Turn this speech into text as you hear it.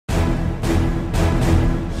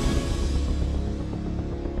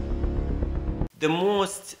the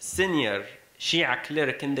most senior Shia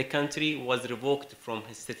cleric in the country was revoked from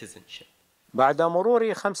his citizenship. بعد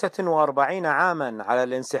مرور 45 عاما على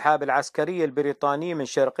الانسحاب العسكري البريطاني من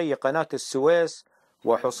شرقي قناة السويس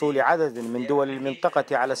وحصول عدد من دول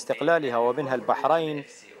المنطقة على استقلالها ومنها البحرين،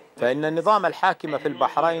 فإن النظام الحاكم في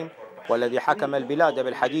البحرين والذي حكم البلاد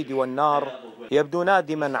بالحديد والنار يبدو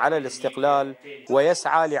نادما على الاستقلال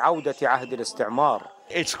ويسعى لعودة عهد الاستعمار.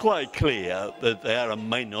 It's quite clear that they are a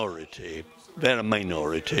minority. They're a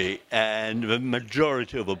minority, and the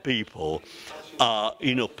majority of the people are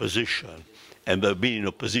in opposition, and they've been in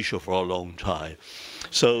opposition for a long time.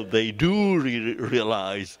 So they do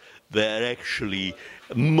realize they're actually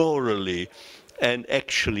morally and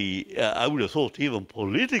actually, I would have thought even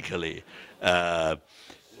politically,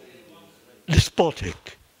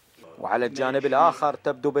 despotic. وعلى الجانب الآخر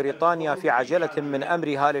تبدو بريطانيا في عجلة من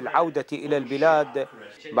أمرها للعودة إلى البلاد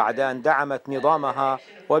بعد أن دعمت نظامها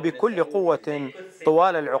وبكل قوة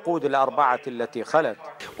طوال العقود الأربعة التي خلت.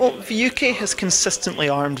 Well, the UK has consistently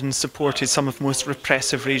armed and supported some of the most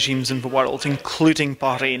repressive regimes in the world, including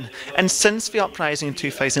Bahrain. And since the uprising in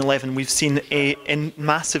 2011, we've seen a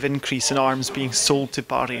massive increase in arms being sold to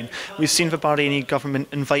Bahrain. We've seen the Bahraini government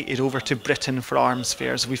invited over to Britain for arms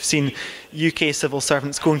fairs. We've seen UK civil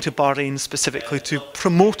servants going to Bahrain specifically to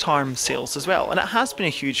promote arms sales as well. And it has been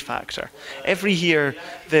a huge factor. Every year,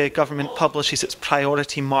 the government publishes its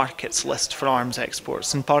priority markets list for arms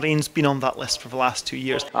exports, and Bahrain's been on that list for the last 2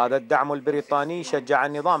 years. هذا الدعم البريطاني شجع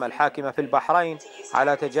النظام الحاكم في البحرين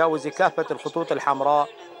على تجاوز كافة الخطوط الحمراء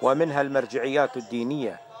ومنها المرجعيات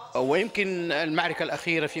الدينية. ويمكن المعركة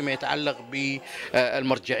الأخيرة فيما يتعلق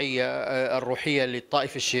بالمرجعية الروحية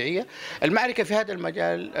للطائفة الشيعية، المعركة في هذا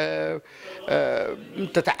المجال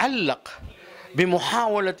تتعلق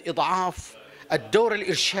بمحاولة إضعاف الدور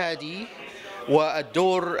الإرشادي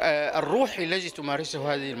والدور الروحي الذي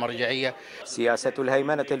تمارسه هذه المرجعية. سياسة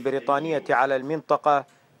الهيمنة البريطانية على المنطقة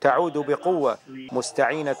تعود بقوة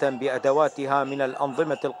مستعينة بأدواتها من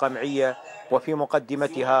الأنظمة القمعية وفي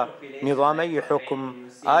مقدمتها نظامي حكم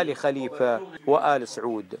آل خليفة وآل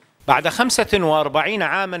سعود. بعد 45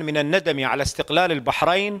 عاما من الندم على استقلال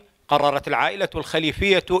البحرين، قررت العائلة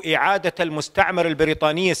الخليفية إعادة المستعمر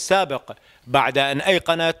البريطاني السابق بعد أن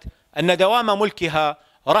أيقنت أن دوام ملكها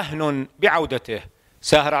رهن بعودته.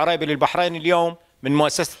 ساهر عريبي للبحرين اليوم من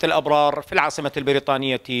مؤسسة الأبرار في العاصمة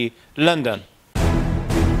البريطانية لندن.